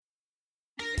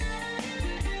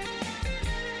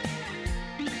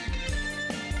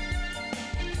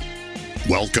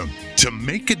Welcome to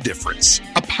Make a Difference,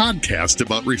 a podcast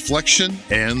about reflection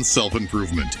and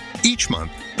self-improvement. Each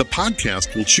month, the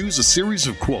podcast will choose a series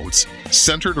of quotes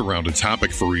centered around a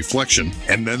topic for reflection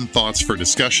and then thoughts for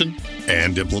discussion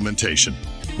and implementation.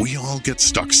 We all get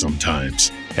stuck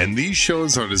sometimes, and these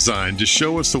shows are designed to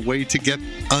show us a way to get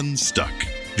unstuck.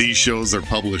 These shows are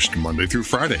published Monday through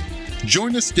Friday.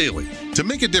 Join us daily to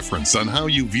make a difference on how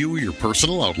you view your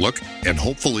personal outlook and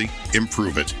hopefully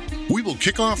improve it. We will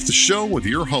kick off the show with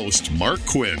your host, Mark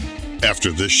Quinn,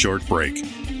 after this short break.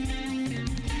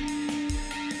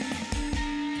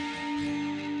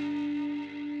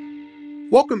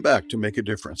 Welcome back to Make a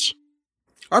Difference.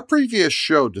 Our previous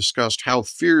show discussed how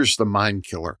fear is the mind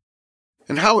killer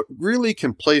and how it really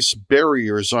can place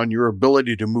barriers on your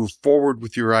ability to move forward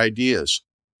with your ideas,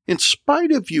 in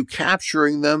spite of you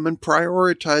capturing them and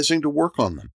prioritizing to work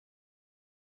on them.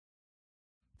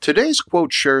 Today's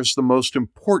quote shares the most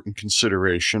important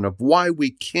consideration of why we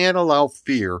can't allow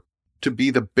fear to be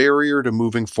the barrier to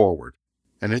moving forward,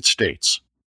 and it states,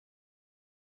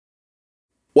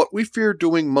 "What we fear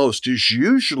doing most is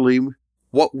usually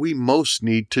what we most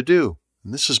need to do."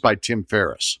 And this is by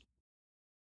Ferriss.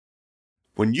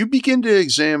 When you begin to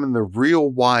examine the real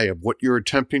why of what you're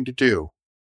attempting to do,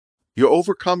 you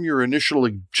overcome your initial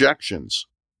objections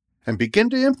and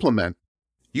begin to implement,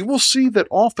 you will see that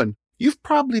often you've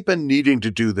probably been needing to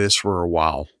do this for a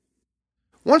while.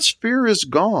 Once fear is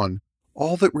gone,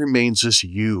 all that remains is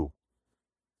you.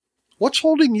 What's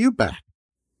holding you back?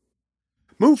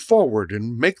 Move forward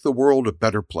and make the world a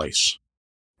better place.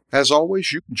 As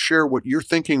always, you can share what you're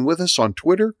thinking with us on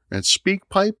Twitter and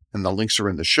SpeakPipe, and the links are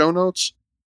in the show notes.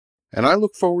 And I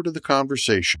look forward to the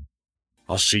conversation.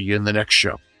 I'll see you in the next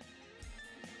show.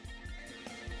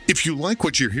 If you like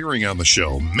what you're hearing on the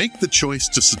show, make the choice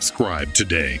to subscribe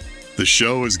today. The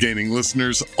show is gaining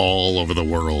listeners all over the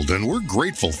world, and we're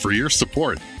grateful for your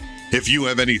support. If you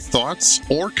have any thoughts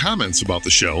or comments about the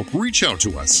show, reach out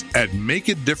to us at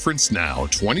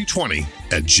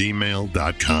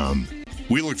makeadifferencenow2020@gmail.com.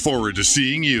 We look forward to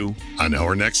seeing you on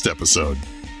our next episode.